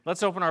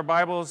Let's open our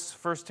Bibles,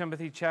 1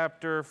 Timothy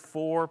chapter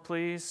 4,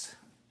 please.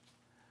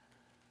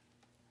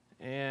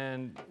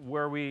 And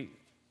where we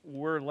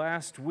were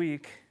last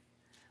week,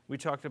 we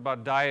talked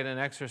about diet and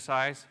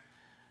exercise.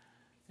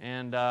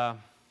 And how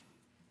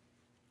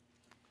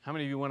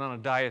many of you went on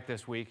a diet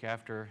this week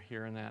after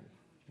hearing that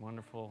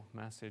wonderful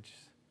message?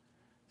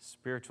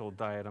 Spiritual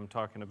diet I'm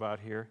talking about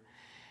here.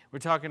 We're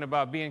talking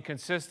about being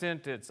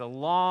consistent. It's a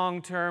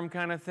long-term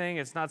kind of thing.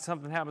 It's not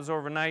something that happens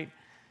overnight.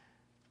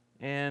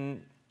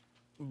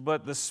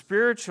 But the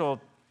spiritual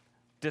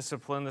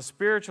discipline, the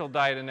spiritual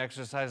diet and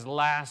exercise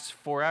lasts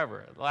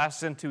forever. It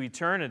lasts into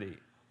eternity.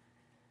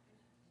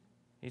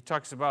 He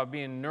talks about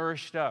being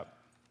nourished up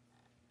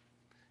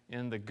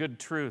in the good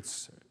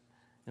truths,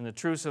 in the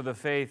truths of the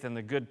faith and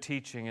the good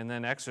teaching, and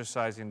then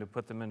exercising to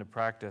put them into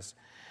practice.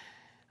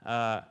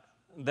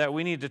 That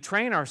we need to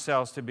train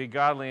ourselves to be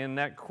godly. And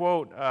that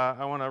quote,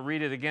 I want to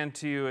read it again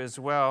to you as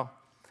well.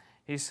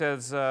 He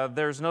says,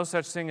 there's no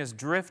such thing as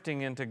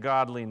drifting into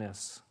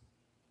godliness.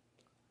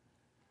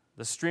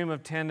 The stream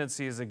of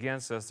tendency is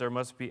against us. There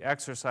must be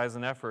exercise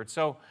and effort.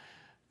 So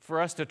for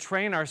us to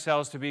train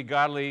ourselves to be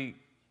godly,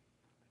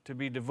 to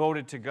be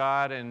devoted to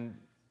God and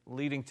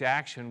leading to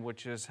action,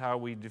 which is how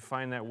we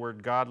define that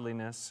word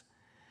godliness,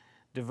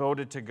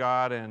 devoted to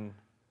God and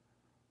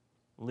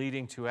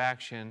leading to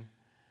action,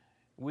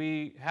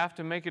 we have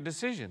to make a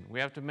decision. We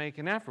have to make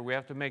an effort. We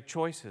have to make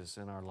choices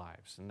in our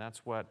lives. And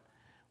that's what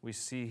we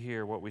see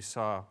here, what we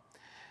saw.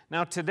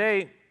 Now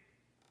today,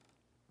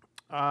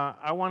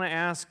 I want to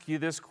ask you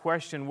this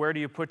question: where do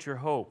you put your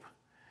hope?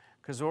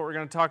 Because what we're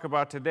going to talk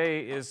about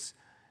today is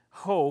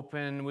hope,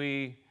 and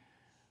we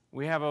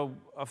have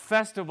a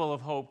festival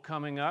of hope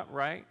coming up,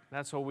 right?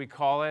 That's what we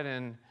call it,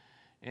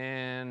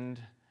 and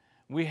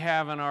we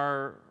have in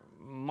our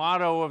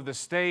motto of the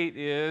state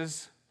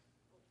is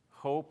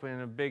hope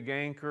and a big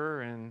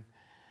anchor, and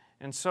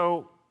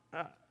so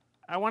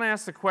I want to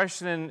ask the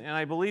question, and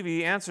I believe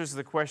he answers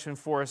the question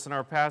for us in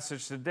our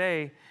passage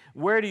today.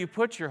 Where do you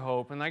put your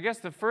hope? And I guess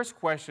the first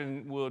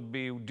question would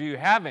be, do you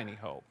have any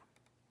hope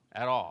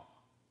at all?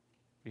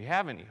 Do you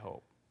have any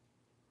hope?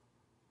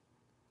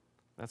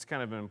 That's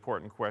kind of an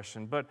important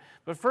question. But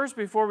first,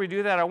 before we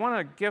do that, I want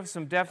to give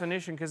some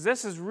definition, because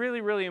this is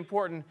really, really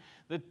important,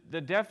 the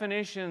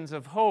definitions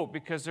of hope,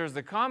 because there's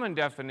the common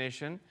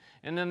definition,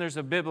 and then there's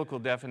a biblical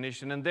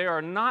definition, and they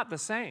are not the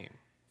same.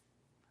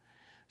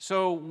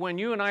 So when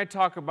you and I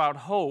talk about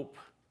hope,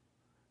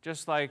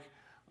 just like,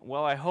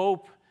 well, I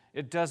hope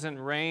it doesn't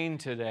rain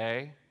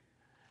today,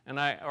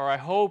 or I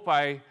hope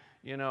I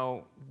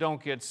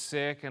don't get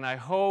sick, and I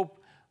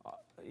hope,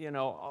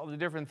 all the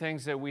different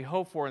things that we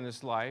hope for in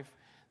this life,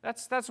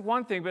 that's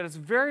one thing, but it's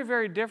very,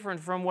 very different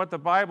from when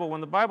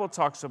the Bible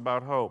talks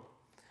about hope.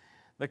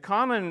 The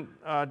common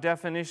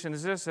definition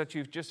is this, that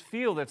you just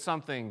feel that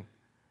something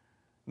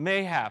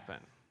may happen.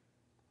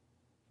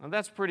 Now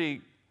that's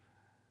pretty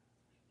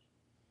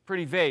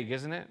vague,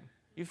 isn't it?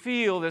 You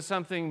feel that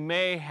something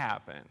may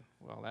happen.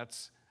 Well,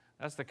 that's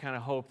the kind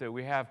of hope that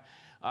we have.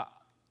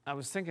 I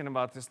was thinking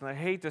about this, and I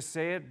hate to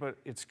say it, but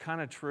it's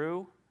kind of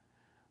true,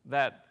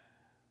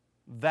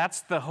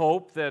 that's the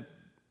hope that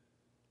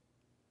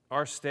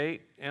our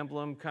state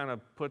emblem kind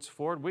of puts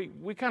forward.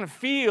 We kind of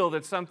feel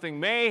that something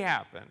may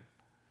happen.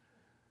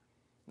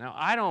 Now,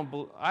 I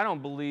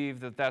don't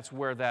believe that that's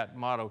where that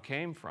motto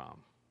came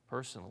from,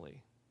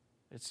 personally.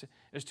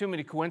 There's too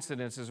many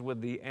coincidences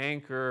with the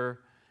anchor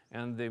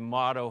and the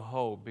motto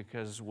hope,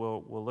 because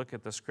we'll look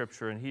at the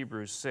scripture in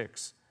Hebrews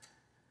 6.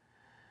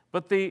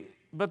 But the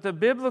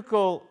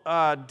biblical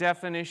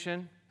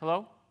definition,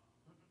 hello?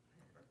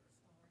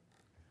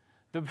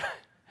 The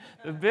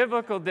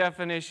biblical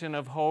definition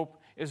of hope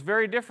is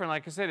very different.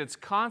 Like I said, it's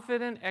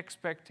confident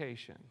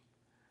expectation.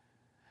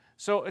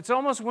 So it's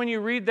almost, when you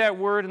read that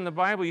word in the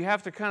Bible, you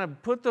have to kind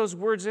of put those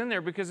words in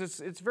there, because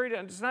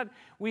it's not,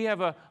 we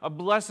have a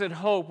blessed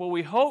hope. Well,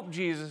 we hope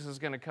Jesus is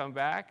going to come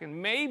back,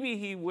 and maybe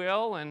he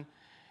will,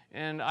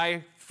 and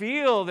I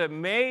feel that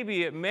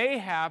maybe it may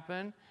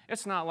happen.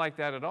 It's not like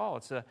that at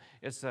all.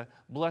 It's a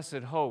blessed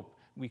hope.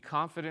 We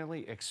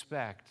confidently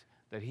expect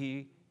that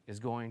he is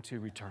going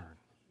to return.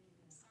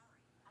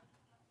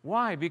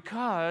 Why?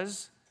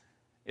 Because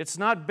it's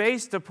not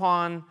based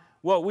upon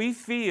what we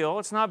feel.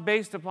 It's not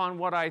based upon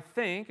what I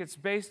think. It's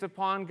based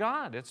upon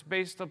God. It's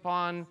based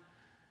upon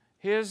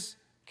his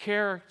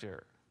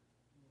character.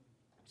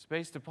 It's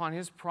based upon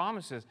his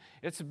promises.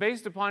 It's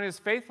based upon his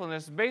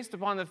faithfulness. It's based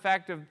upon the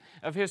fact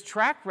of his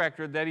track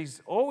record, that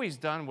he's always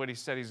done what he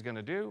said he's going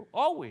to do.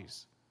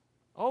 Always.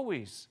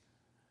 Always.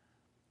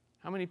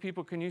 How many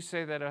people can you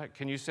say that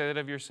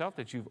of yourself,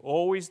 that you've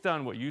always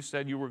done what you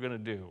said you were going to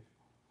do?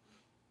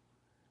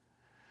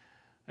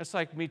 It's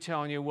like me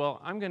telling you, well,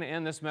 I'm going to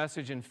end this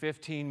message in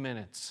 15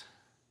 minutes.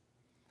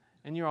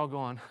 And you're all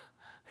going,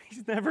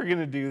 he's never going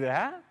to do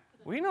that.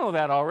 We know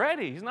that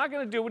already. He's not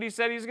going to do what he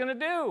said he's going to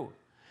do.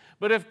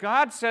 But if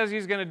God says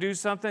he's going to do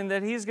something,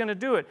 that he's going to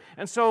do it.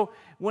 And so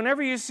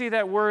whenever you see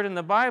that word in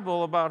the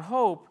Bible about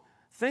hope,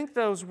 think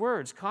those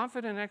words,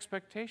 confident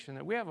expectation,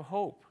 that we have a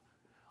hope.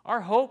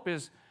 Our hope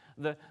is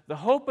the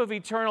hope of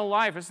eternal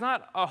life. It's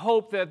not a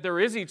hope that there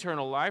is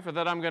eternal life or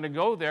that I'm going to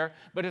go there,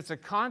 but it's a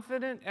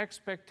confident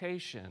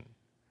expectation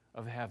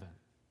of heaven.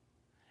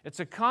 It's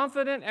a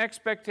confident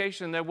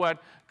expectation that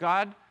what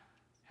God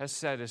has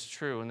said is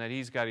true and that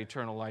He's got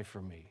eternal life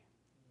for me,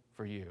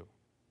 for you.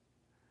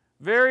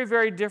 Very,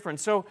 very different.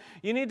 So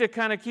you need to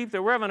kind of keep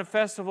that. We're having a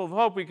festival of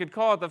hope. We could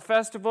call it the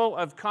festival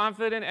of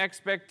confident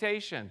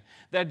expectation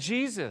that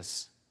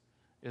Jesus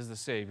is the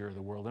Savior of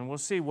the world. And we'll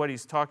see what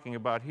he's talking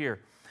about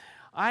here.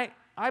 I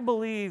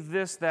believe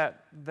this,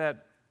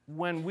 that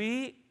when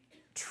we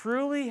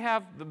truly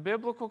have the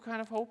biblical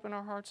kind of hope in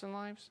our hearts and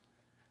lives,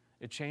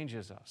 it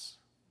changes us.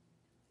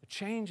 It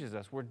changes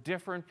us. We're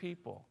different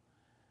people.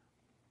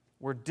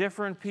 We're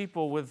different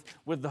people with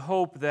the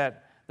hope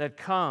that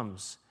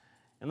comes.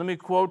 And let me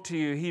quote to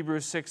you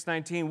Hebrews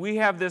 6:19. We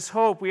have this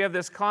hope, we have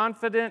this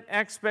confident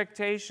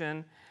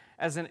expectation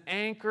as an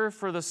anchor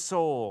for the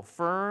soul,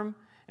 firm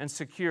and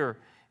secure.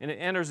 And it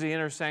enters the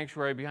inner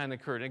sanctuary behind the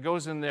curtain. It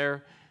goes in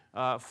there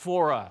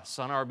for us,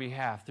 on our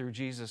behalf, through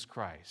Jesus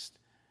Christ.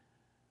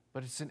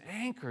 But it's an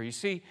anchor. You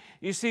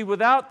see,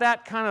 without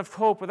that kind of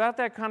hope, without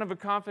that kind of a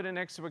confident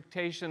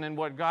expectation in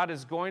what God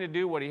is going to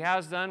do, what He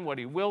has done, what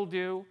He will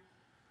do,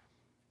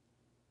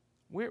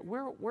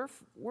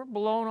 we're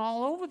blown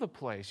all over the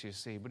place, you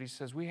see. But He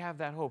says we have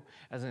that hope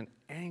as an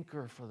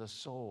anchor for the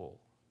soul.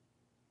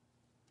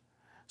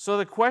 So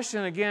the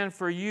question again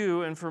for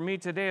you and for me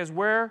today is,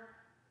 where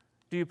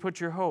do you put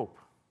your hope?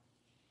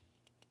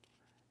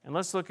 And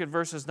let's look at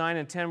verses 9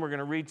 and 10. We're going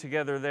to read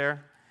together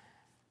there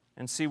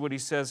and see what he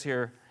says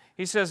here.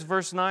 He says,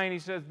 verse 9, he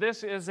says,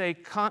 this is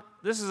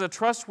a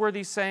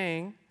trustworthy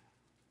saying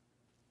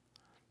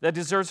that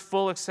deserves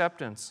full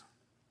acceptance.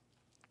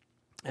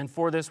 And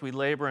for this we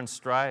labor and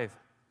strive,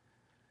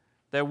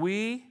 that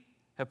we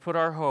have put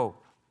our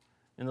hope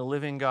in the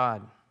living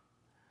God,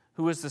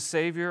 who is the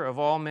Savior of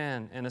all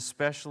men, and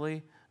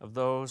especially of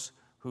those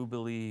who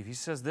believe. He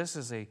says this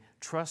is a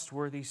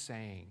trustworthy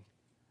saying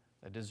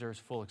that deserves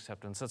full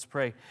acceptance. Let's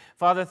pray.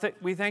 Father,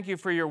 we thank you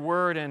for your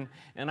word, and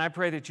I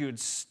pray that you would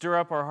stir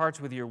up our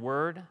hearts with your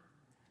word,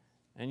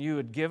 and you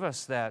would give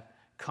us that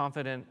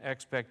confident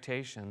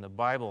expectation, the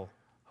Bible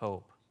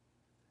hope,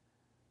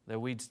 that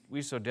we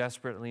so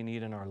desperately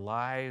need in our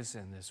lives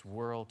and this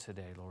world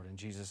today, Lord, in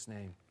Jesus'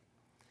 name.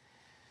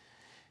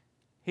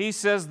 He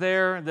says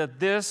there that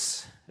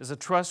this is a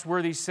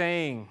trustworthy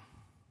saying.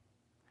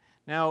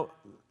 Now,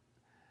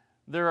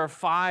 there are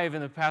 5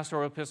 in the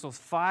pastoral epistles,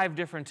 5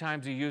 different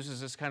times he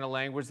uses this kind of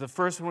language. The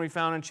first one we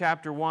found in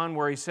chapter 1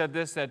 where he said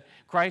this, that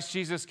Christ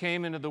Jesus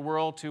came into the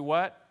world to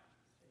what?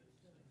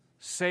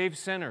 Save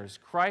sinners.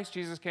 Christ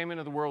Jesus came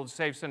into the world to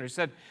save sinners. He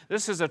said,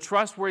 this is a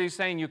trustworthy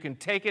saying. You can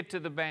take it to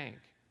the bank.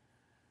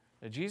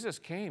 That Jesus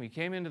came. He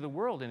came into the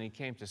world and He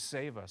came to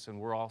save us, and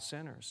we're all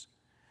sinners.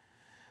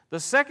 The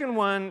second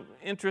one,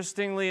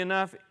 interestingly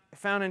enough,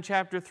 found in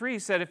chapter 3,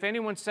 said, if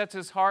anyone sets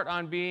his heart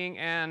on being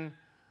an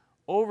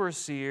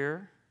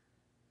overseer,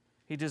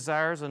 he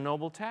desires a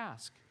noble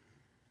task.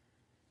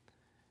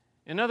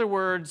 In other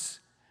words,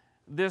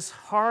 this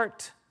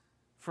heart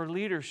for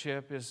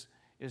leadership is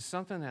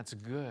something that's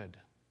good.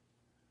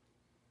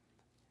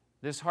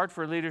 This heart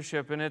for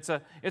leadership, and it's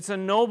a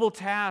noble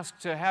task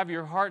to have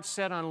your heart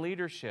set on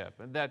leadership,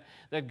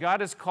 that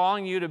God is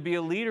calling you to be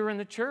a leader in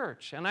the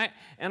church. And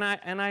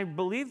I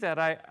believe that.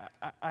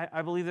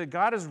 I believe that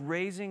God is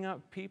raising up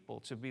people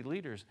to be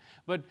leaders.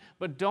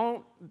 But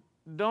don't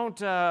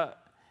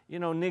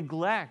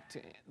neglect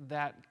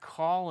that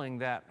calling,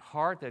 that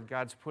heart that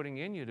God's putting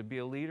in you to be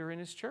a leader in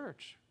His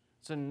church.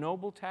 It's a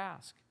noble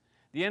task.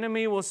 The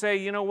enemy will say,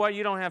 you know what,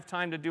 you don't have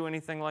time to do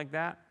anything like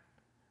that.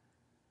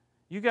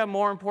 You got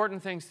more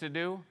important things to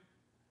do.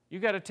 You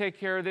got to take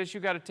care of this, you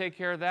got to take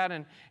care of that,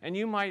 and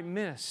you might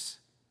miss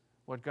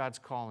what God's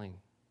calling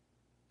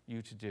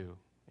you to do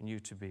and you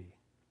to be.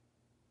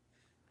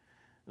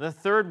 The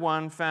third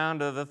one found,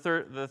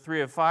 the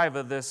 3 of 5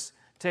 of this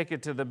take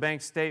it to the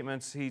bank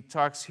statements, he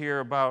talks here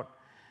about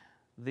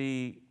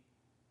the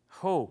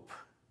hope.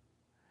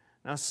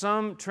 Now,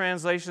 some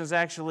translations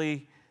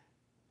actually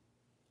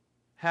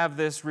have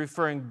this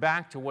referring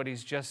back to what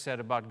he's just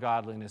said about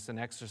godliness and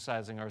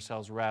exercising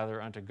ourselves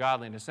rather unto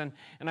godliness. And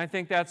I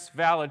think that's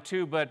valid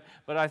too, but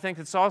I think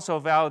it's also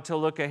valid to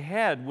look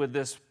ahead with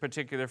this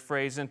particular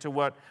phrase into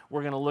what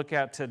we're going to look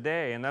at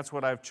today. And that's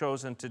what I've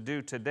chosen to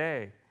do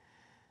today,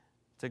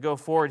 to go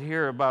forward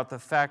here about the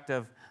fact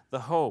of the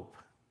hope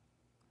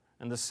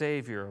and the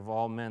Savior of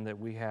all men that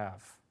we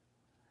have.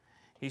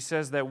 He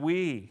says that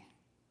we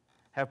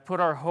have put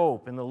our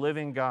hope in the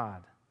living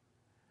God,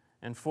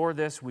 and for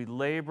this we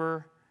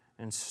labor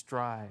and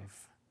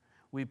strive.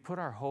 We put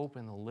our hope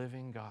in the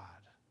living God.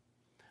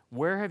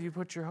 Where have you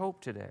put your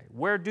hope today?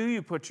 Where do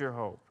you put your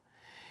hope?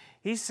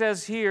 He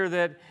says here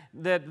that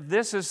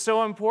this is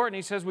so important.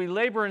 He says we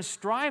labor and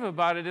strive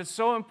about it. It's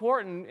so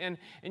important. And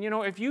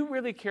if you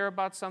really care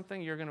about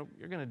something, you're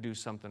gonna do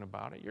something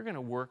about it. You're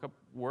gonna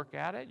work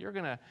at it. You're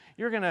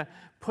gonna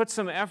put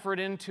some effort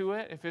into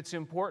it if it's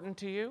important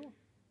to you.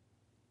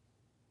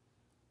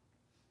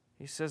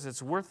 He says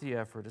it's worth the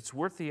effort. It's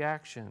worth the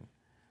action.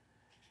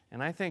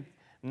 And I think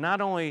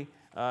not only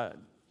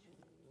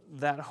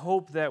that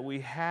hope that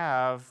we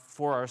have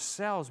for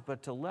ourselves,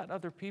 but to let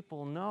other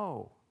people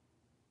know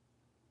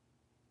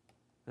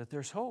that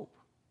there's hope.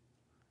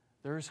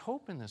 There is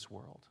hope in this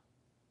world.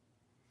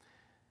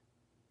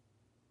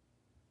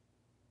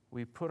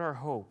 We put our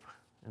hope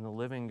in the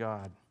living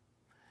God.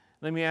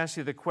 Let me ask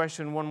you the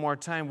question one more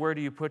time. Where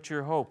do you put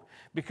your hope?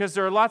 Because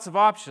there are lots of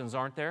options,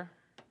 aren't there?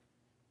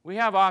 We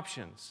have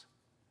options.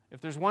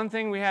 If there's one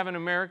thing we have in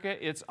America,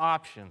 it's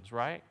options,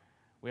 right?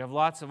 We have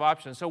lots of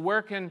options. So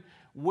where can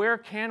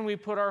we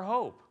put our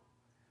hope?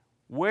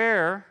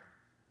 Where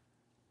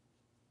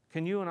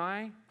can you and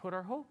I put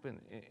our hope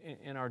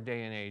in our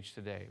day and age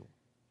today?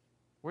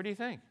 Where do you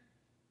think?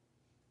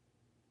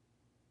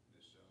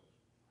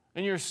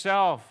 In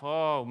yourself.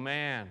 Oh,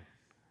 man.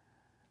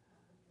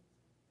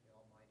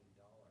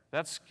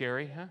 That's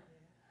scary, huh?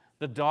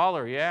 The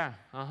dollar, yeah.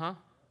 Uh-huh.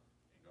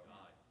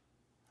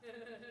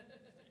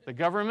 The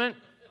government?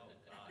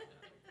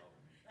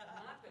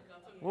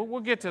 Well,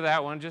 we'll get to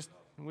that one.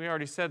 We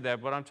already said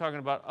that, but I'm talking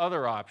about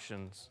other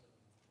options.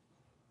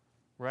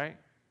 Right?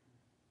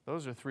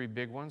 Those are three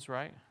big ones,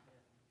 right?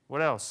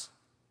 What else?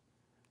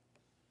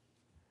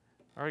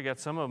 I already got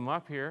some of them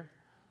up here.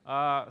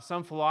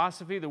 Some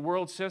philosophy, the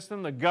world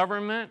system, the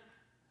government.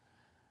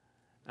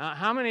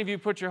 How many of you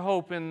put your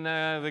hope in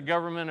the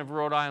government of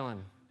Rhode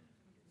Island?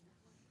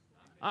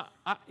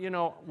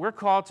 We're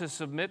called to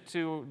submit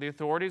to the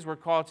authorities. We're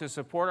called to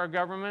support our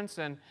governments,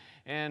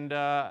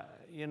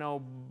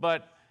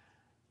 but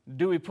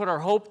do we put our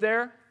hope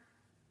there?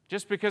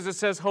 Just because it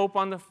says hope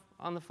on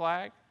the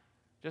flag?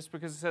 Just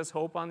because it says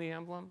hope on the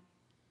emblem?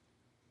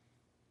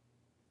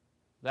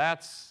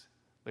 That's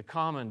the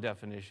common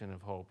definition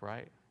of hope,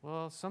 right?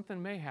 Well,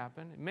 something may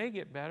happen. It may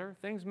get better.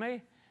 Things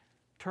may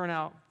turn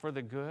out for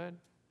the good.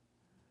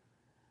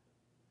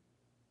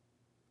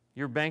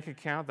 Your bank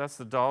account, that's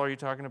the dollar you're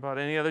talking about.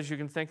 Any others you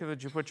can think of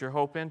that you put your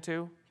hope into?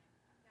 Your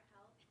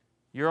health.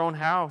 Your own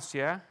house,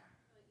 yeah? Your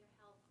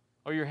health.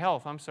 Oh, your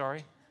health, I'm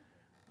sorry.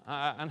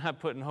 I'm not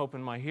putting hope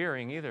in my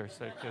hearing either.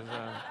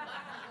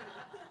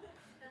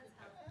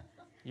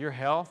 Your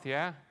health,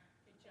 yeah? Your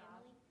job.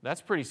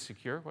 That's pretty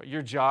secure.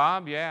 Your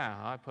job, yeah.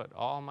 I put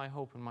all my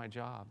hope in my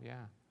job,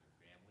 yeah.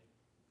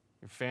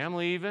 Your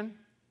family even.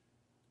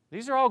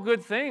 These are all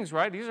good things,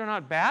 right? These are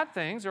not bad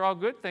things. They're all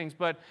good things.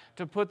 But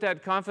to put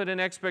that confident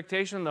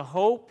expectation, the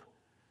hope,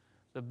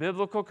 the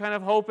biblical kind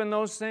of hope in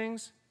those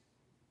things,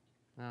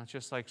 no, it's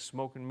just like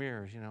smoke and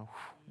mirrors,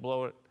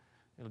 blow it.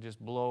 It'll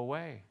just blow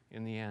away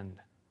in the end.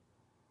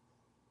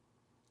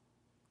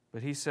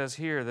 But he says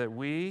here that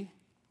we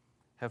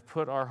have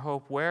put our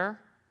hope where?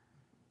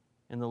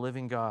 In the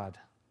living God.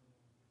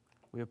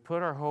 We have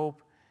put our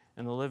hope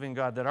in the living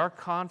God, that our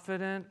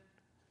confident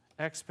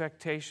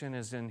expectation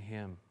is in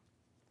Him.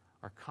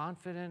 Our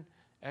confident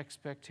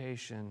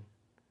expectation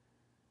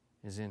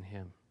is in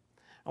Him.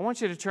 I want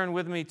you to turn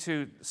with me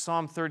to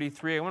Psalm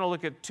 33. I want to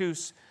look at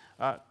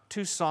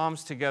two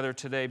Psalms together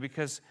today,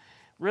 because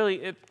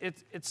really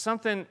it's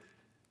something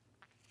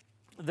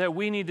that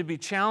we need to be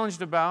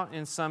challenged about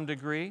in some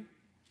degree.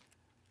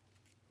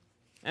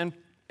 And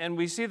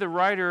we see the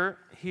writer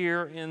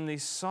here in the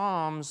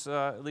Psalms,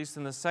 at least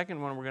in the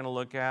second one we're going to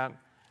look at,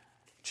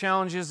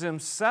 challenges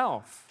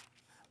himself.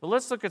 But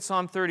let's look at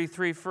Psalm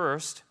 33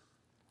 first.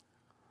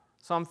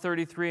 Psalm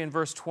 33 and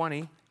verse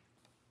 20.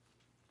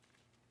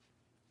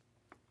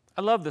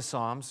 I love the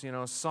Psalms.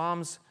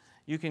 Psalms,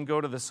 you can go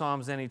to the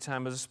Psalms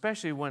anytime, but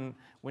especially when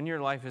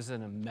your life is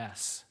in a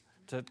mess.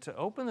 To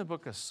open the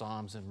book of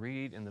Psalms and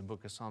read in the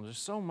book of Psalms, there's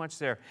so much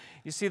there.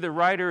 You see, the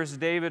writers,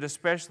 David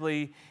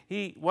especially,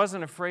 he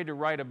wasn't afraid to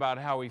write about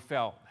how he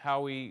felt,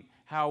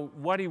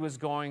 what he was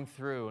going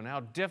through, and how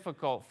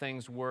difficult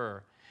things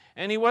were.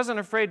 And he wasn't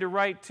afraid to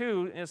write,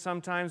 too,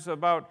 sometimes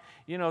about,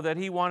 that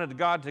he wanted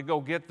God to go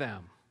get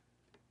them.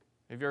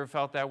 Have you ever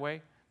felt that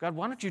way? God,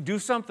 why don't you do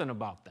something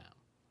about them?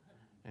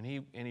 And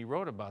he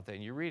wrote about that,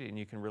 and you read it, and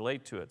you can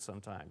relate to it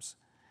sometimes.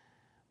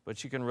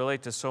 But you can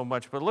relate to so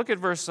much. But look at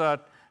verse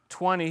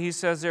 20. He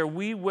says there,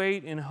 we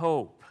wait in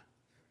hope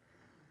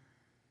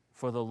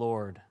for the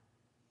Lord.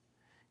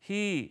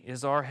 He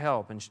is our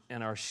help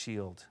and our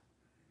shield.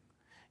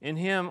 In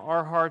Him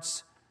our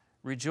hearts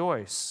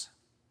rejoice,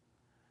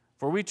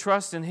 for we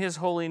trust in His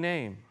holy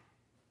name.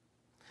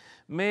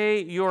 May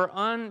your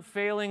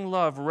unfailing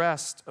love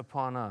rest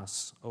upon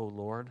us, O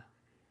Lord,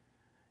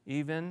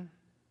 even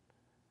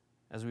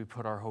as we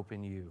put our hope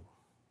in You.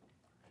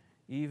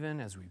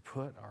 Even as we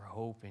put our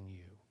hope in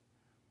You.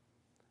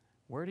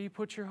 Where do you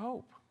put your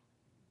hope?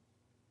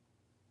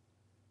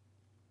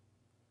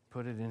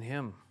 Put it in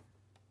Him.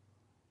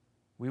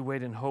 We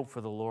wait in hope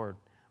for the Lord.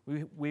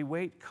 We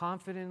wait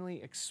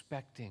confidently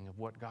expecting of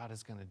what God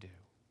is going to do.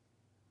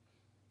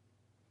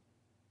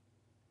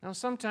 Now,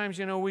 sometimes,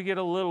 we get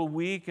a little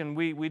weak and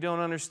we don't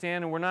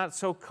understand and we're not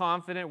so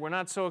confident, we're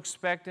not so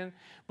expectant.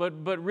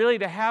 But really,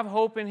 to have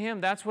hope in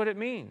Him, that's what it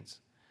means.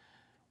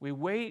 We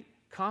wait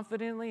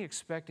confidently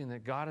expecting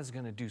that God is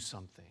going to do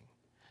something.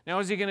 Now,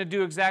 is He going to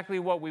do exactly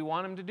what we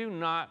want Him to do?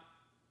 Not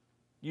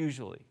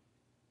usually.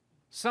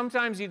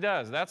 Sometimes he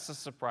does. That's the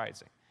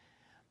surprising.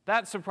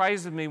 That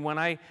surprises me when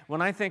I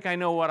think I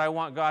know what I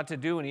want God to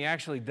do and he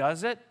actually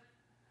does it.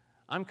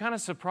 I'm kind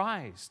of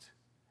surprised.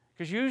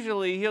 Because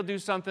usually he'll do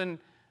something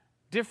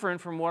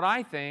different from what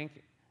I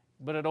think,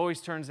 but it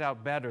always turns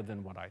out better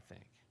than what I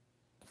think.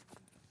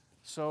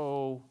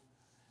 So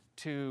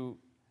to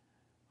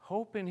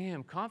hope in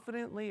him,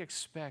 confidently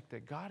expect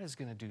that God is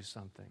going to do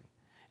something.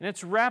 And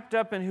it's wrapped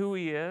up in who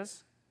he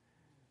is.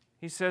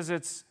 He says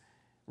it's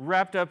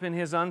wrapped up in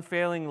his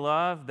unfailing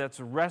love that's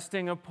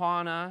resting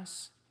upon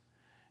us.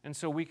 And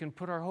so we can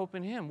put our hope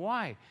in him.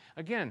 Why?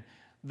 Again,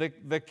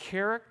 the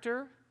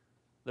character,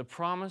 the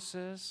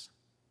promises,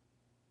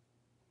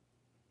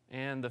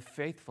 and the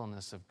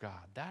faithfulness of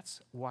God.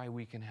 That's why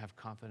we can have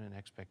confident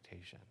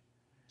expectation.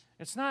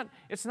 It's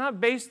not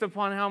based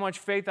upon how much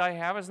faith I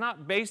have. It's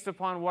not based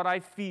upon what I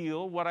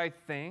feel, what I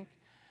think,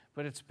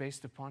 but it's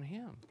based upon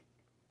him.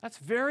 That's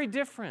very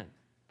different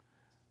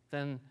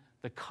than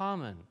the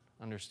common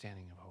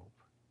understanding of hope.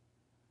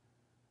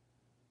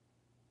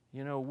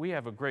 You know, we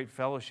have a great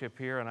fellowship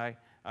here, and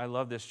I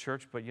love this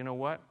church, but you know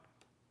what?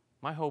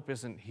 My hope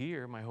isn't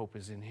here. My hope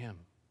is in him.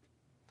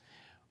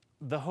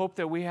 The hope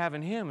that we have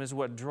in him is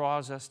what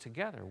draws us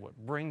together, what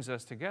brings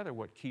us together,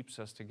 what keeps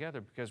us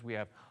together, because we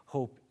have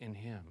hope in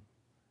him.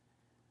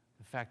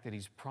 The fact that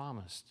he's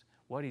promised,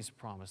 what he's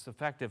promised, the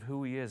fact of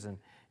who he is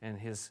and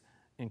his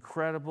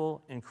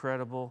incredible,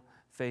 incredible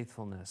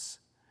faithfulness.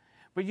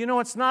 But you know,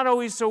 it's not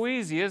always so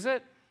easy, is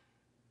it?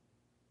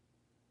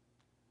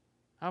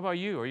 How about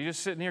you? Are you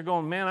just sitting here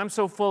going, man, I'm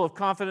so full of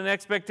confident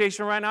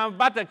expectation right now, I'm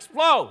about to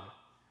explode.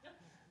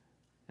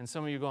 And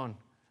some of you going,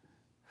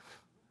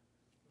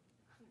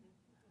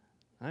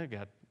 I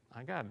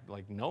got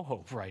like no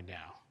hope right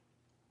now.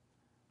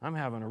 I'm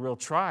having a real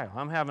trial.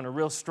 I'm having a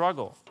real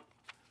struggle.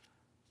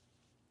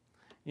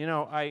 You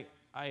know, I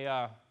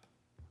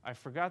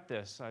forgot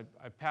this.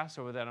 I passed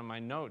over that on my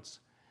notes,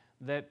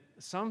 that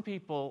some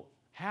people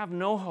have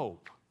no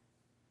hope,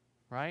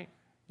 right?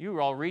 You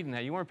were all reading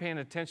that. You weren't paying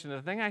attention to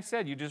the thing I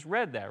said. You just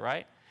read that,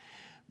 right?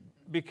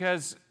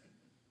 Because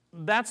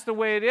that's the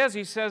way it is.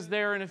 He says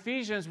there in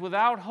Ephesians,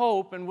 without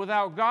hope and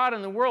without God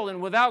in the world, and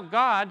without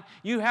God,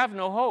 you have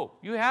no hope.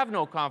 You have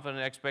no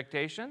confident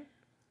expectation.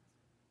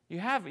 You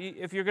have,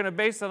 if you're going to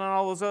base it on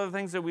all those other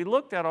things that we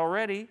looked at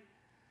already.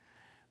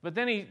 But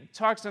then he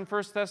talks in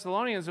 1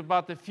 Thessalonians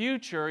about the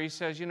future. He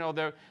says, you know,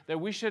 that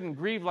we shouldn't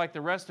grieve like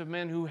the rest of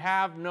men who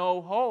have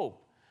no hope.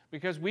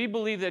 Because we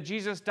believe that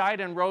Jesus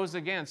died and rose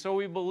again. So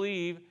we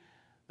believe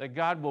that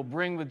God will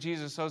bring with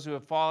Jesus those who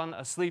have fallen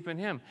asleep in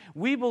him.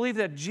 We believe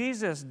that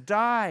Jesus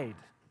died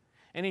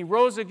and he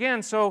rose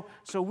again so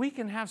we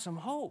can have some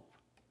hope.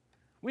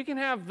 We can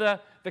have the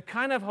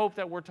kind of hope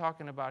that we're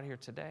talking about here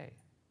today.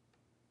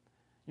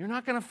 You're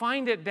not going to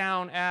find it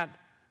down at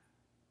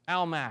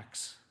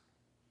Almax.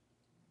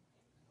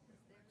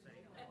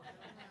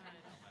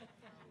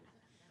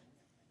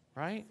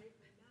 Right?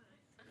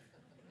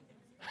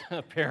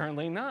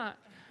 Apparently not.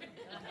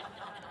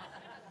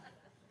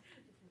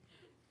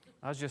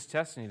 I was just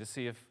testing you to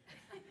see if,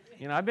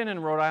 you know, I've been in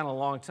Rhode Island a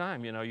long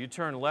time. You know, you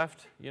turn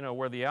left, you know,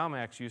 where the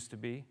Almax used to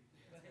be,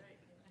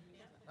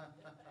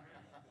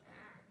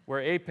 where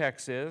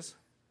Apex is.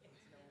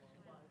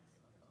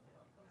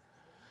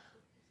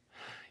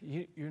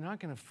 You're not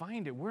going to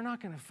find it. We're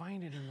not going to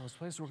find it in those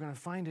places. We're going to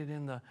find it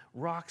in the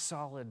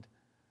rock-solid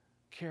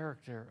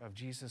character of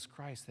Jesus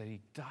Christ, that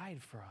he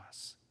died for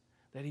us,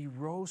 that he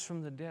rose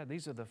from the dead.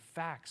 These are the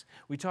facts.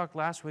 We talked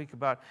last week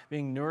about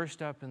being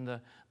nourished up in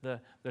the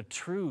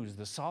truths,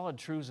 the solid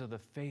truths of the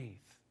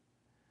faith.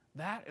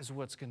 That is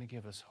what's going to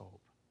give us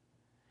hope.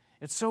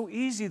 It's so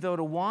easy, though,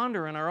 to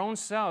wander in our own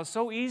selves,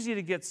 so easy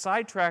to get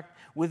sidetracked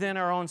within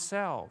our own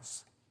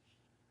selves.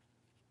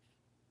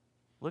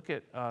 Look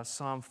at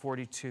Psalm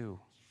 42.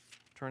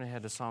 Turn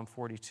ahead to Psalm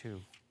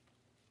 42.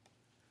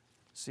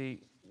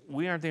 See,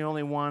 we aren't the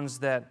only ones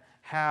that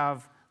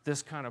have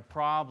this kind of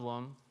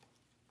problem.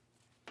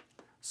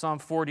 Psalm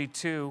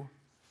 42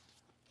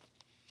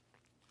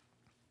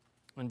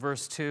 in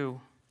verse 2.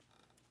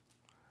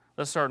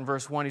 Let's start in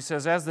verse 1. He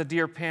says, as the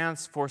deer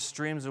pants for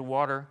streams of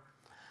water,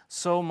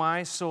 so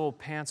my soul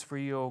pants for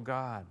you, O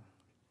God.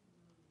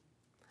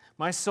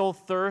 My soul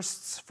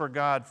thirsts for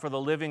God, for the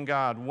living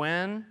God.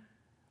 When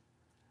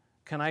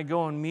can I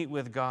go and meet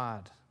with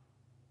God?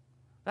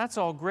 That's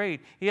all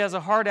great. He has a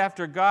heart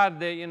after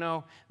God. They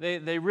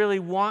really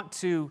want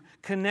to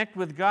connect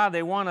with God.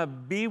 They want to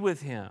be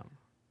with him.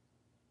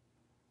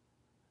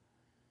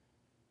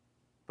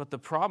 But the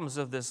problems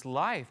of this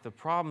life, the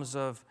problems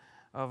of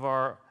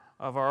our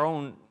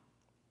own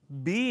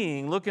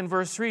being, look in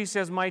verse 3, he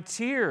says, my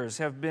tears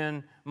have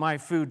been my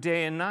food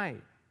day and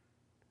night,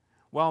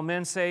 while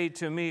men say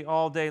to me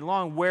all day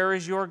long, where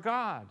is your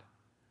God?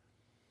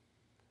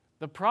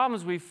 The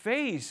problems we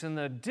face and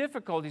the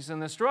difficulties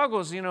and the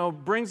struggles,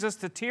 brings us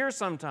to tears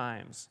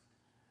sometimes.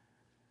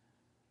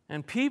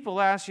 And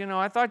people ask,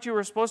 I thought you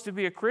were supposed to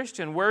be a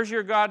Christian. Where's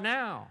your God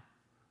now?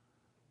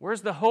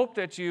 Where's the hope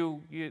that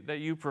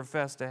you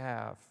profess to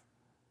have?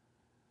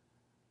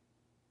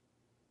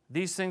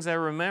 These things I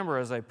remember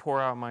as I pour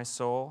out my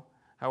soul.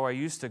 how I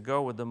used to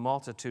go with the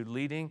multitude,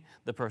 leading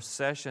the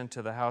procession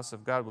to the house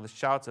of God with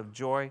shouts of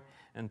joy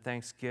and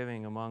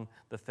thanksgiving among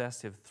the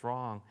festive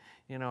throng.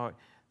 You know,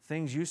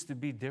 things used to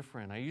be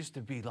different. I used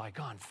to be like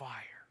on fire.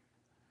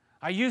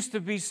 I used to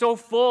be so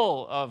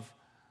full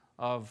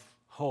of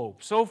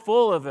hope, so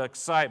full of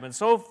excitement,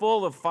 so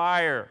full of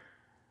fire.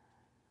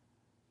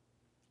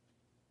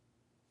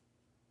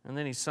 And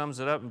then he sums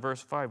it up in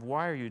verse 5.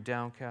 Why are you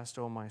downcast,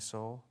 O my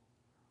soul?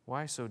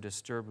 Why so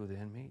disturbed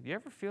within me? Do you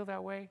ever feel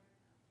that way?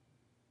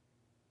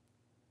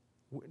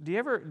 Do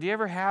you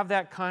ever have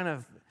that kind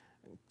of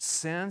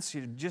sense?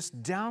 You're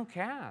just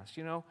downcast,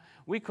 you know.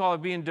 We call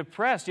it being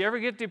depressed. Do you ever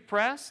get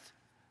depressed?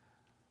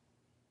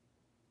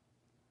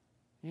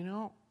 You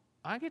know,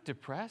 I get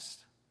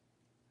depressed.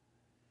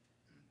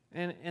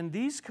 And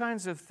these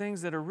kinds of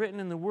things that are written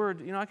in the Word,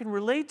 you know, I can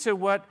relate to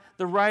what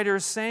the writer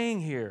is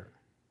saying here.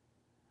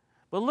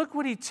 But look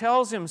what he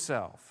tells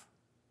himself.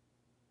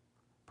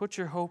 Put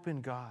your hope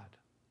in God.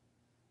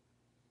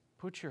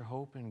 Put your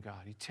hope in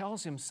God. He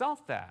tells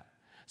himself that.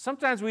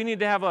 Sometimes we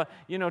need to have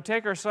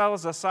take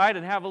ourselves aside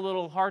and have a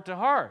little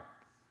heart-to-heart,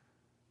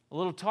 a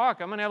little talk.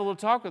 I'm going to have a little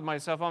talk with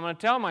myself. I'm going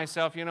to tell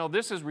myself,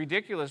 this is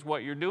ridiculous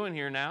what you're doing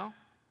here now.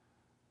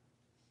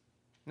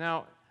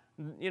 Now,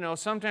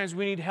 sometimes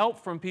we need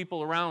help from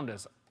people around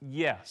us.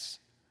 Yes.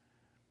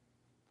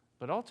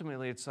 But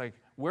ultimately, it's like,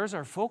 where's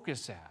our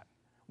focus at?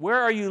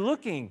 Where are you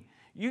looking?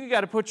 You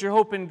got to put your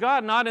hope in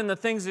God, not in the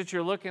things that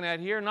you're looking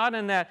at here, not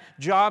in that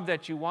job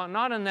that you want,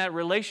 not in that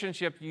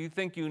relationship you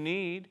think you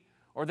need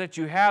or that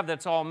you have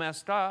that's all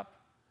messed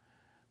up.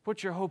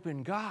 Put your hope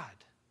in God.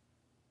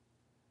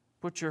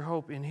 Put your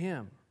hope in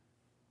Him.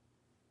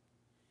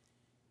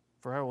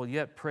 For I will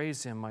yet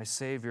praise Him, my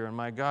Savior and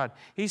my God.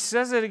 He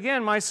says it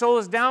again, my soul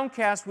is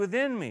downcast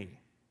within me.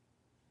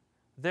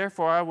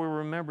 Therefore I will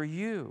remember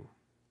you.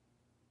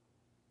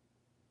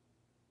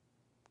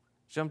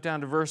 Jump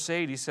down to verse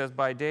 8. He says,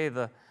 by day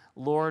the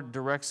Lord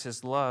directs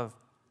His love.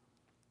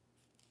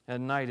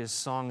 At night His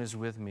song is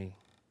with me,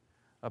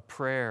 a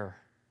prayer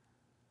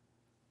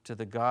to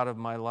the God of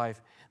my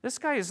life. This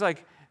guy is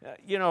like,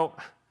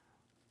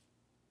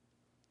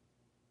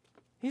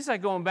 he's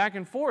like going back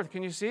and forth.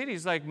 Can you see it?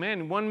 He's like,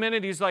 man, 1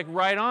 minute he's like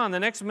right on. The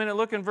next minute,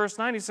 look in verse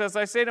 9, he says,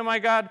 I say to my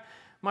God,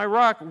 my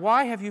rock,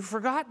 why have you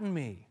forgotten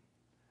me?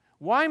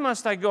 Why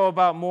must I go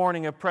about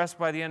mourning, oppressed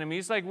by the enemy?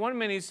 He's like, 1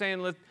 minute he's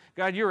saying,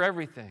 God, you're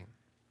everything.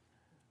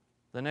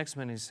 The next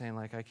minute he's saying,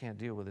 like, I can't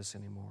deal with this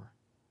anymore.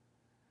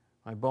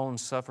 My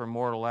bones suffer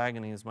mortal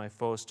agony as my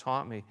foes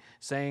taunt me,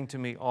 saying to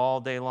me all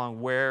day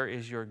long, where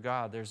is your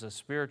God? There's a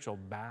spiritual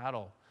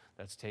battle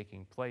that's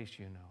taking place,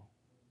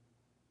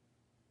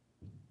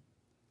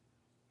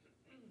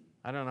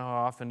 I don't know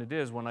how often it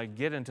is when I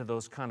get into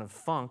those kind of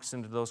funks,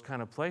 into those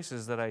kind of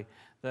places that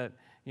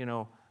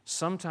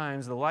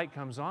sometimes the light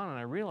comes on and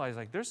I realize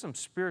like there's some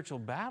spiritual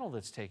battle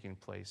that's taking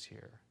place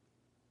here.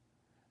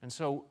 And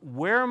so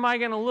where am I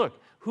going to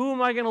look? Who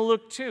am I going to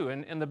look to?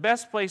 And the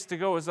best place to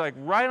go is like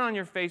right on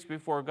your face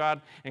before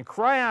God and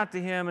cry out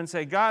to Him and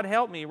say, God,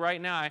 help me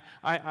right now.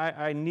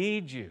 I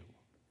need you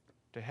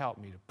to help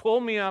me, to pull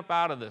me up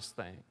out of this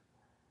thing.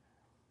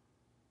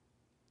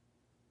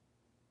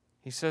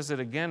 He says it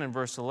again in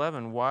verse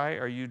 11, why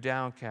are you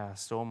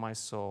downcast, O my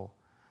soul?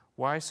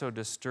 Why so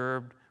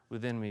disturbed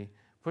within me?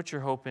 Put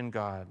your hope in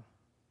God.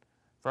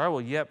 For I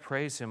will yet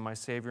praise Him, my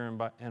Savior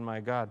and my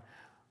God.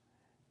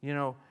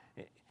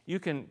 You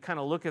can kind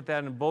of look at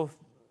that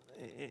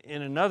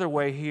in another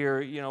way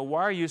here.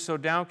 Why are you so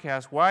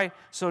downcast? Why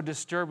so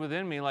disturbed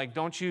within me? Like,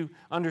 don't you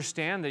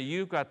understand that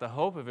you've got the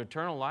hope of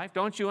eternal life?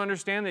 Don't you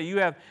understand that you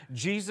have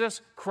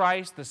Jesus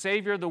Christ, the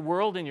Savior of the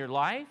world, in your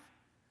life?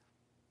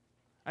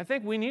 I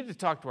think we need to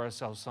talk to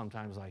ourselves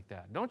sometimes like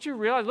that. Don't you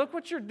realize, look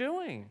what you're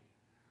doing.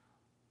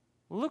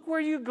 Look where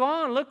you've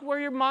gone. Look where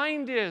your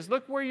mind is.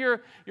 Look where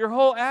your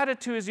whole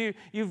attitude is.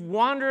 You've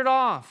wandered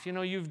off.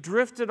 You've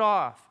drifted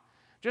off.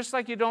 Just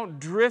like you don't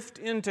drift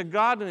into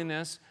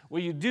godliness,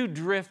 well, you do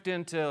drift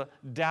into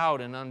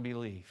doubt and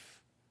unbelief.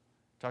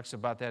 Talks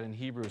about that in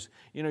Hebrews.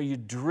 You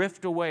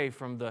drift away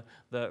from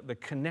the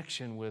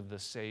connection with the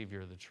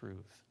Savior, the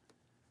truth.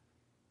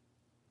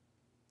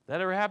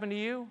 That ever happened to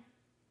you?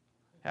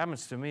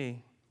 Happens to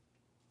me.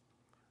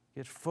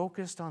 Get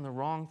focused on the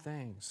wrong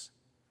things.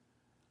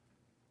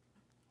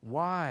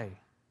 Why?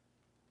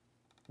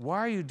 Why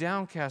are you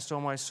downcast, O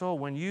my soul,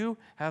 when you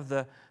have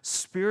the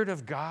Spirit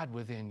of God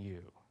within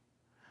you?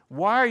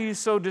 Why are you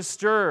so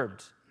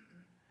disturbed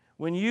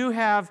when you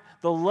have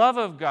the love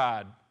of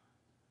God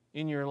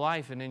in your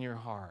life and in your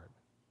heart?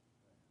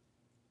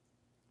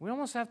 We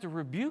almost have to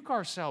rebuke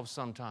ourselves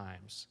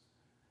sometimes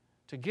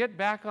to get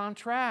back on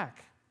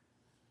track.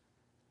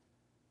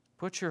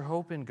 Put your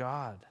hope in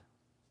God.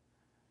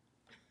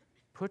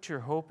 Put your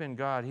hope in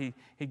God.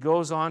 He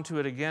goes on to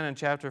it again in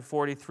chapter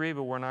 43,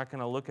 but we're not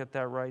going to look at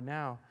that right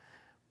now.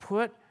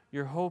 Put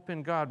your hope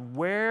in God.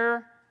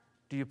 Where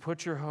do you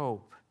put your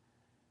hope?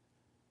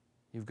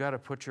 You've got to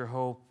put your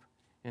hope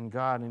in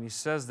God. And he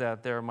says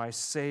that there, my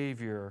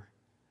Savior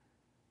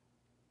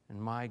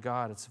and my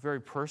God. It's a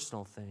very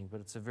personal thing, but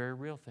it's a very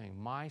real thing.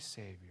 My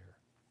Savior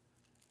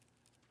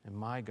and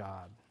my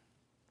God.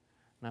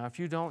 Now, if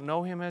you don't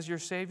know Him as your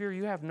Savior,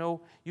 you have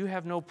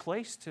no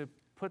place to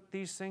put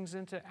these things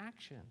into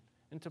action,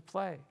 into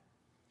play.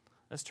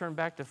 Let's turn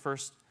back to 1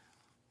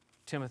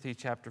 Timothy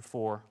chapter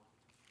 4.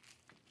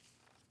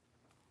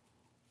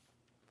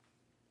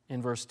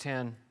 In verse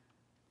 10,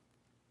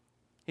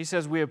 he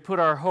says, "We have put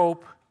our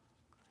hope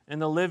in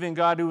the living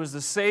God, who is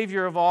the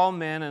Savior of all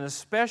men, and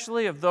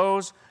especially of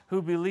those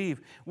who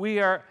believe." We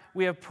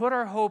have put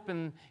our hope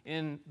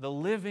in the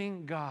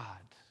living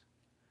God,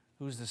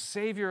 who is the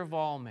Savior of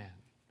all men.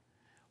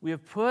 We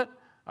have put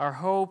our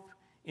hope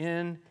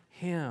in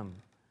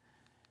Him.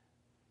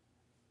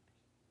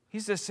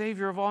 He's the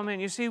Savior of all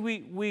men. You see,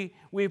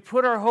 we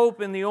put our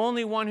hope in the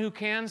only one who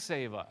can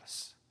save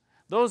us.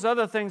 Those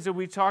other things that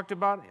we talked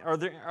about, are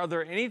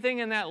there anything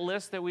in that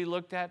list that we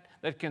looked at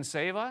that can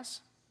save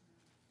us?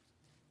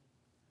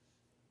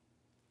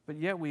 But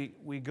yet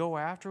we go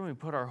after them, we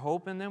put our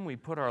hope in them, we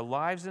put our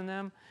lives in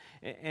them,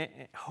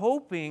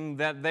 hoping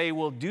that they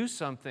will do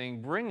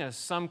something, bring us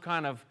some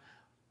kind of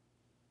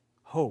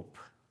hope.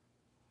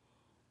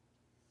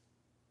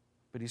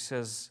 But he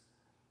says,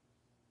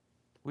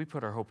 we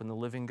put our hope in the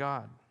living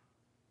God,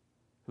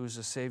 who is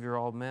the Savior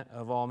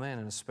of all men,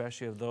 and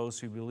especially of those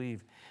who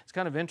believe. It's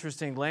kind of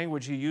interesting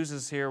language he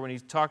uses here when he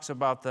talks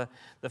about the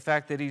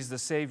fact that He's the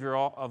Savior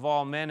of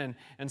all men.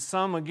 And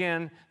some,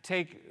 again,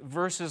 take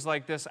verses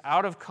like this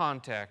out of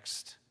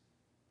context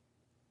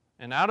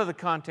and out of the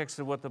context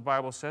of what the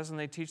Bible says, and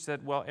they teach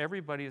that, well,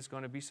 everybody is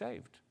going to be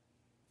saved.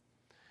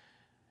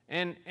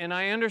 And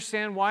I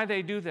understand why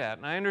they do that.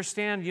 And I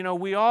understand,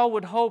 we all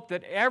would hope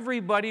that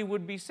everybody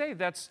would be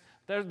saved.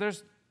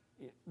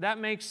 That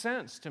makes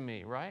sense to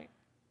me, right?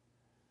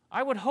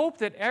 I would hope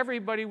that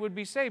everybody would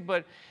be saved,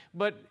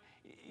 but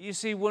you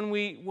see, when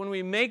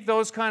we make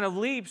those kind of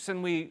leaps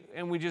and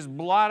we just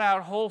blot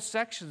out whole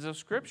sections of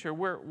Scripture,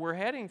 we're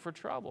heading for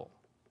trouble.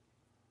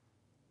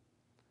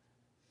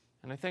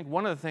 And I think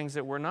one of the things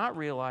that we're not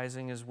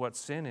realizing is what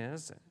sin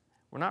is.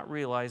 We're not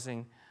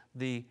realizing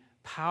the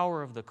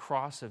power of the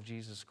cross of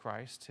Jesus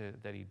Christ,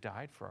 that He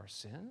died for our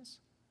sins.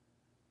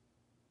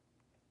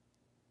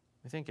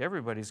 I think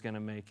everybody's going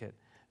to make it.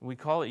 We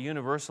call it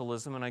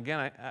universalism, and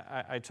again,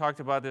 I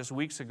talked about this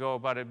weeks ago,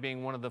 about it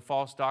being one of the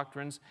false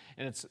doctrines,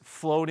 and it's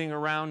floating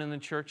around in the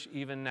church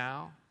even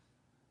now.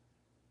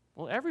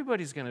 Well,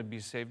 everybody's going to be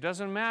saved.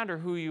 Doesn't matter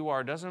who you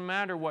are. Doesn't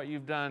matter what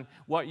you've done,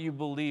 what you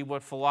believe,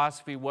 what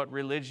philosophy, what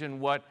religion,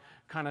 what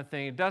kind of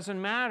thing. It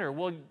doesn't matter.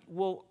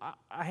 Well,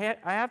 I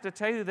have to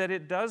tell you that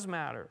it does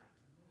matter.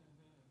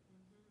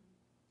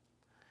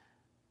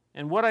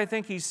 And what I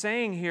think he's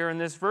saying here in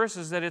this verse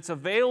is that it's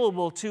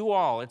available to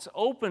all. It's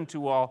open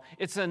to all.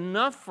 It's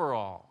enough for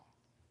all.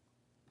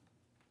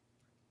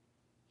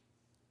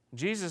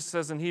 Jesus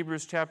says in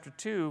Hebrews chapter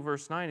 2,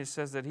 verse 9, he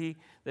says that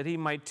he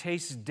might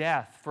taste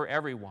death for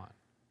everyone.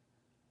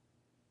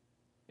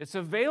 It's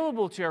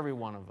available to every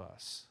one of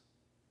us.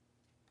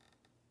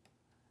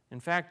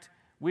 In fact,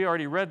 we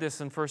already read this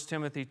in 1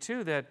 Timothy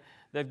 2,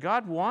 that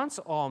God wants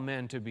all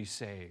men to be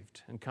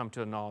saved and come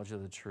to a knowledge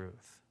of the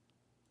truth.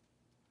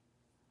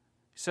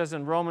 He says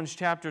in Romans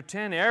chapter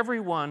 10,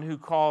 everyone who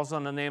calls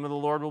on the name of the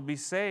Lord will be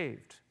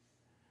saved.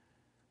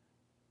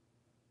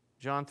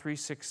 John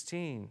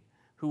 3:16,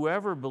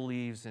 whoever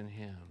believes in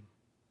Him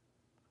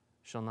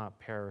shall not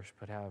perish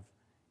but have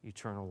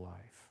eternal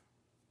life.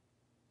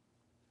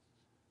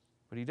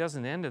 But he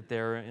doesn't end it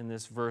there in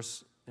this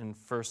verse in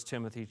 1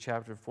 Timothy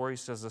chapter 4. He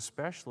says,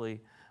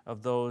 especially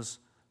of those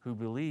who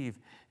believe.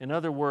 In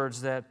other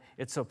words, that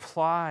it's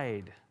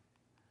applied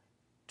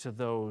to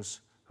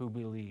those who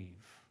believe.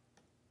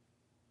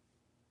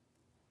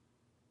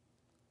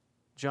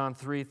 John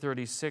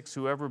 3:36,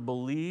 whoever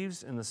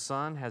believes in the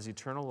Son has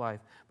eternal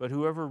life, but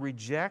whoever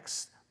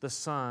rejects the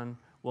Son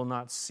will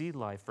not see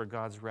life, for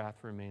God's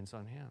wrath remains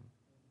on him.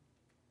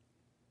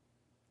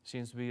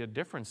 Seems to be a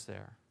difference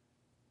there.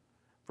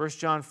 1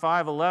 John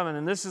 5:11,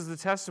 and this is the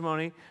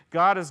testimony,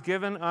 God has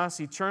given us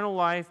eternal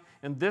life,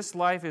 and this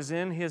life is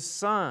in His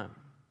Son.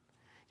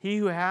 He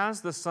who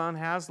has the Son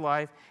has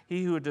life.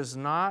 He who does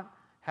not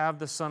have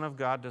the Son of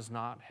God does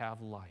not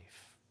have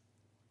life.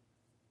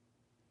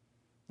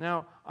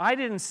 Now, I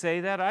didn't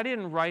say that. I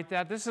didn't write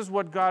that. This is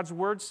what God's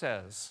Word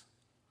says.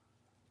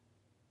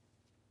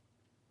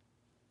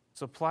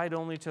 It's applied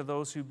only to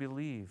those who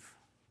believe.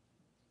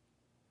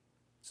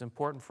 It's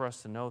important for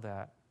us to know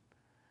that.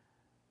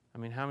 I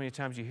mean, how many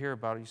times you hear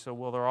about it, you say,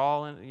 well, they're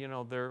all in,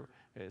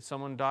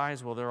 someone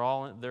dies, well,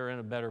 they're in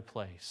a better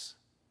place.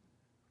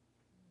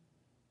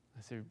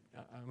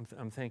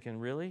 I'm thinking,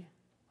 really?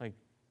 Like,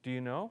 do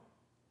you know?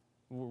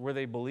 Were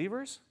they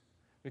believers?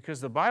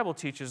 Because the Bible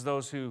teaches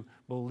those who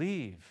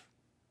believe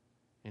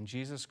in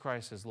Jesus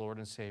Christ as Lord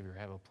and Savior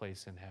have a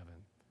place in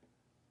heaven.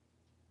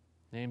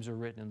 Names are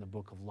written in the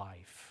book of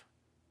life.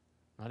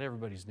 Not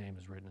everybody's name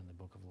is written in the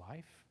book of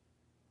life.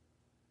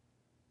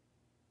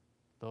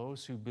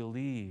 Those who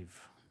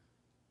believe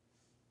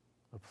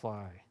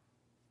apply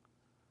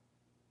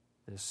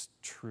this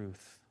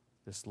truth,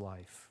 this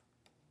life.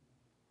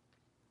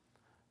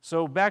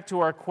 So back to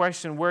our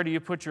question, where do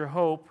you put your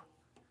hope?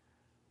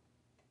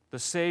 the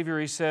Savior,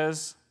 he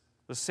says,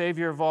 the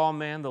Savior of all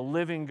men, the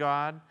living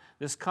God,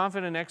 this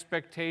confident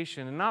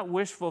expectation and not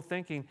wishful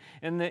thinking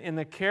in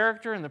the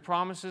character and the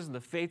promises and the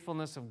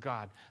faithfulness of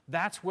God.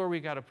 That's where we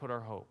got to put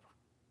our hope.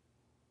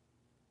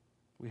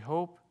 We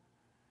hope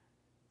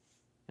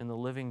in the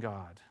living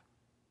God,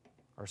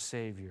 our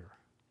Savior.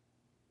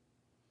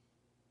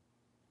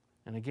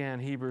 And again,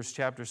 Hebrews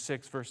chapter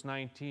 6, verse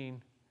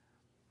 19.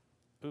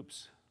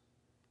 Oops.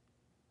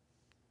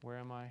 Where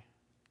am I?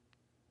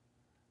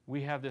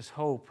 We have this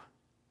hope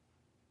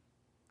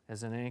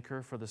as an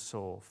anchor for the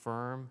soul,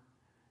 firm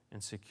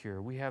and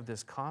secure. We have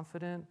this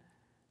confident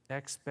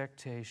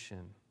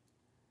expectation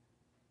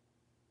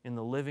in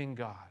the living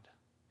God,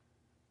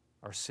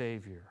 our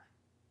Savior,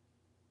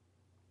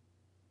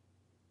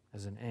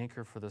 as an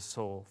anchor for the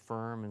soul,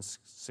 firm and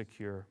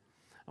secure.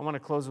 I want to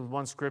close with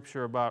one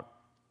scripture about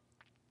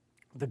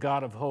the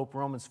God of hope,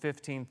 Romans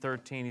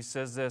 15:13. He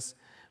says this,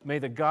 "May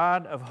the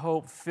God of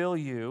hope fill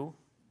you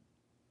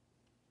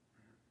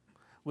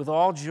with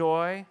all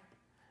joy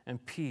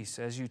and peace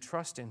as you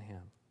trust in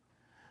Him,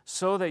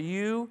 so that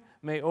you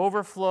may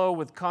overflow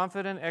with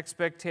confident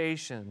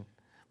expectation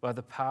by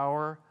the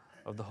power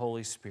of the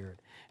Holy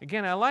Spirit."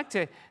 Again, I like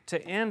to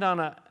end on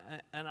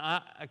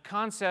a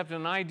concept,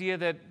 an idea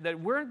that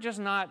we're just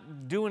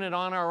not doing it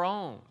on our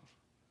own.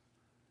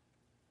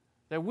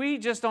 That we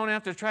just don't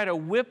have to try to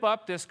whip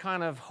up this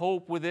kind of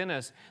hope within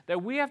us.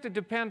 That we have to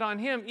depend on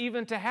Him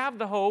even to have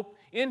the hope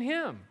in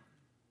Him.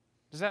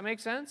 Does that make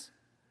sense?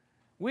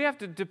 We have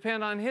to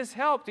depend on His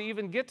help to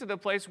even get to the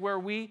place where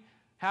we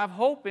have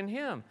hope in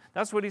Him.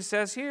 That's what He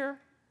says here.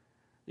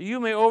 You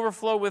may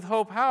overflow with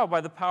hope. How?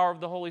 By the power of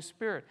the Holy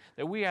Spirit.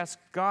 That we ask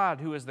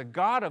God, who is the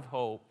God of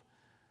hope,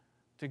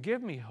 to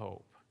give me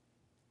hope,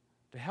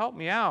 to help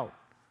me out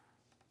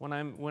when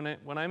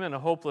I'm in a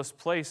hopeless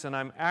place and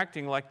I'm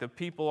acting like the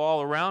people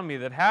all around me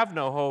that have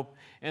no hope,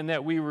 and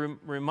that we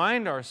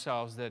remind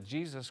ourselves that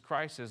Jesus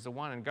Christ is the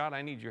one, and God,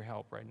 I need your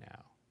help right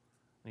now.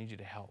 I need you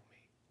to help me,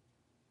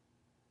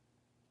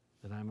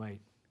 that I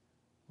might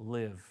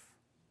live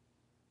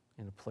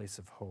in a place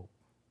of hope,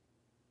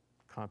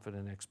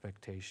 confident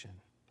expectation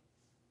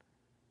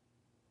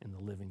in the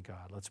living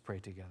God. Let's pray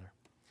together.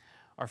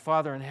 Our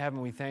Father in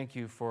heaven, we thank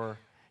you for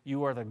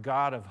you are the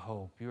God of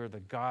hope. You are the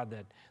God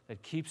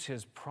that keeps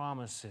His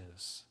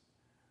promises.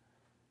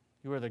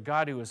 You are the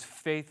God who is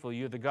faithful.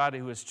 You are the God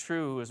who is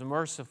true, who is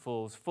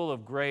merciful, who is full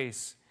of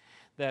grace,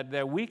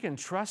 that we can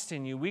trust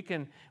in you. We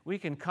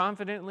can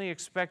confidently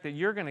expect that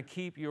you're going to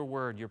keep your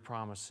word, your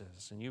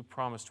promises. And you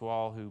promise to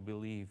all who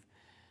believe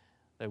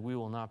that we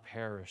will not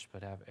perish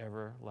but have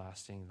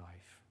everlasting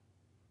life.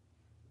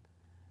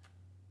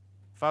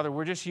 Father,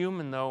 we're just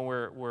human, though.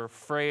 We're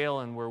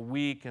frail and we're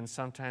weak, and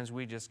sometimes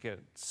we just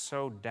get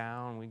so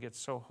down, we get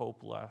so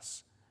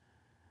hopeless.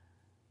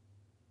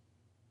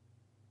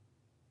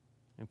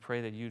 And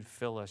pray that you'd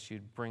fill us,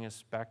 you'd bring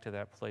us back to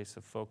that place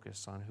of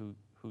focus on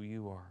who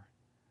you are,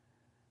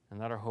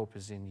 and that our hope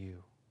is in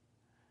you.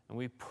 And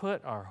we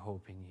put our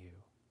hope in you,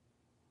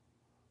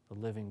 the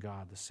living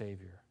God, the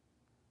Savior,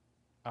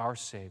 our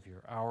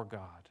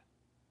God,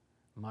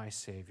 my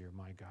Savior,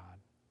 my God.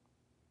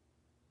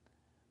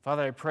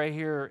 Father, I pray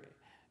here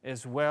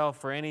as well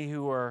for any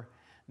who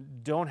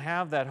don't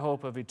have that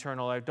hope of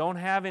eternal life, don't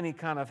have any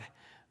kind of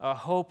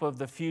hope of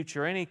the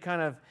future, any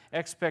kind of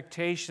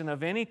expectation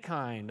of any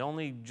kind,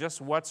 only just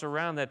what's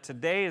around, that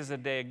today is a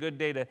good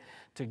day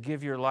to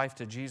give your life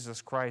to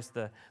Jesus Christ,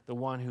 the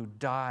one who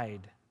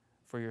died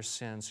for your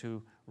sins,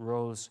 who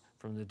rose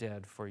from the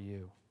dead for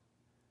you.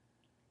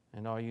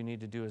 And all you need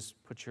to do is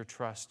put your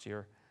trust,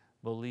 your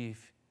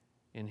belief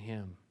in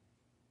Him.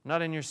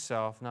 Not in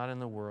yourself, not in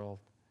the world,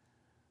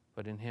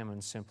 but in Him,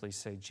 and simply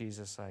say,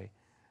 Jesus,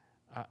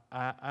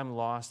 I'm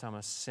lost, I'm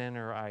a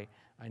sinner, I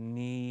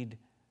need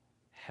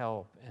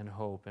help and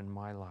hope in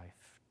my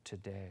life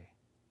today.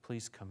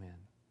 Please come in.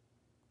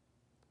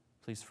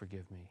 Please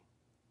forgive me.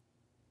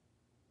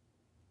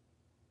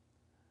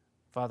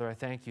 Father, I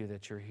thank you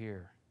that you're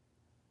here,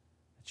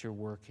 that you're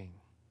working.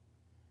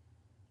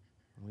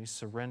 And we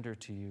surrender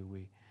to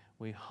you.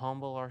 We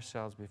humble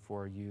ourselves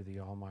before you,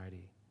 the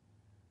Almighty,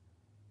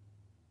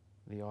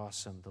 the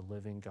awesome, the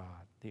living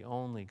God, the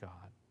only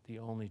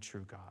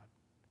true God.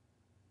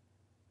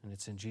 And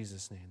it's in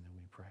Jesus' name that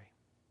we pray.